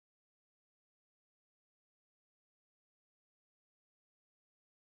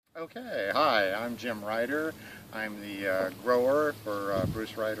Okay, hi, I'm Jim Ryder. I'm the grower for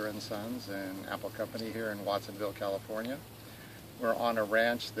Bruce Ryder and Sons and Apple Company here in Watsonville, California. We're on a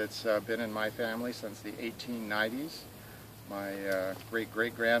ranch that's been in my family since the 1890s. My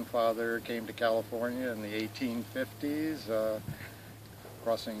great-great-grandfather came to California in the 1850s,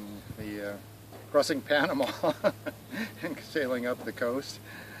 crossing Panama and sailing up the coast.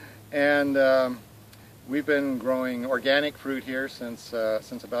 And we've been growing organic fruit here since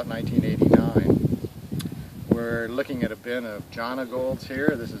about 1989. We're looking at a bin of Jonagolds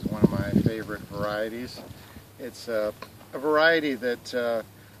here. This is one of my favorite varieties. It's a variety that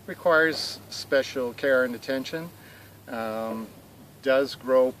requires special care and attention. Does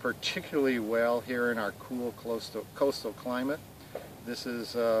grow particularly well here in our cool coastal climate. This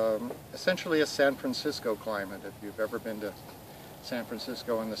is essentially a San Francisco climate. If you've ever been to San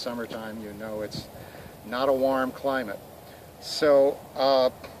Francisco in the summertime, you know it's not a warm climate. So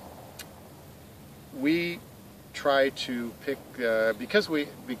we try to pick, because we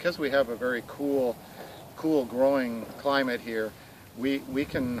have a very cool growing climate here, we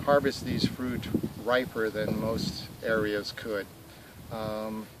can harvest these fruit riper than most areas could.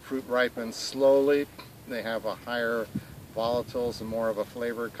 Fruit ripens slowly. They have a higher volatiles and more of a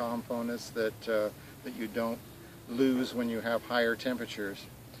flavor components that you don't lose when you have higher temperatures.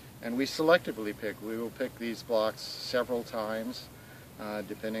 And we selectively pick. We will pick these blocks several times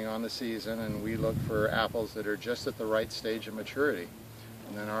depending on the season, and we look for apples that are just at the right stage of maturity.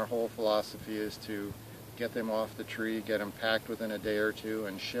 And then our whole philosophy is to get them off the tree, get them packed within a day or two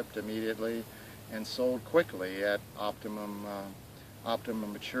and shipped immediately and sold quickly at optimum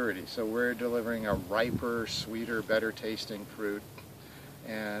maturity. So we're delivering a riper, sweeter, better tasting fruit,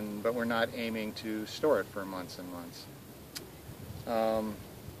 but we're not aiming to store it for months and months.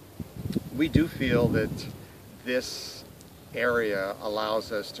 We do feel that this area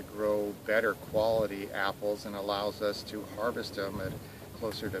allows us to grow better quality apples and allows us to harvest them at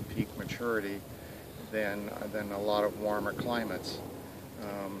closer to peak maturity than a lot of warmer climates.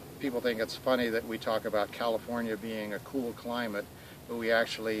 People think it's funny that we talk about California being a cool climate, but we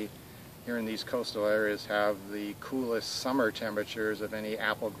actually, here in these coastal areas, have the coolest summer temperatures of any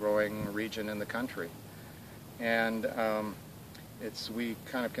apple growing region in the country. And we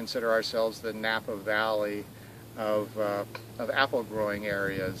kind of consider ourselves the Napa Valley of apple growing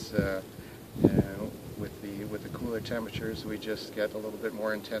areas. With the cooler temperatures, we just get a little bit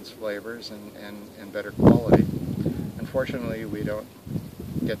more intense flavors and better quality. Unfortunately, we don't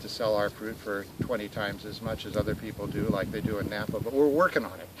get to sell our fruit for 20 times as much as other people do, like they do in Napa, but we're working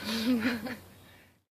on it.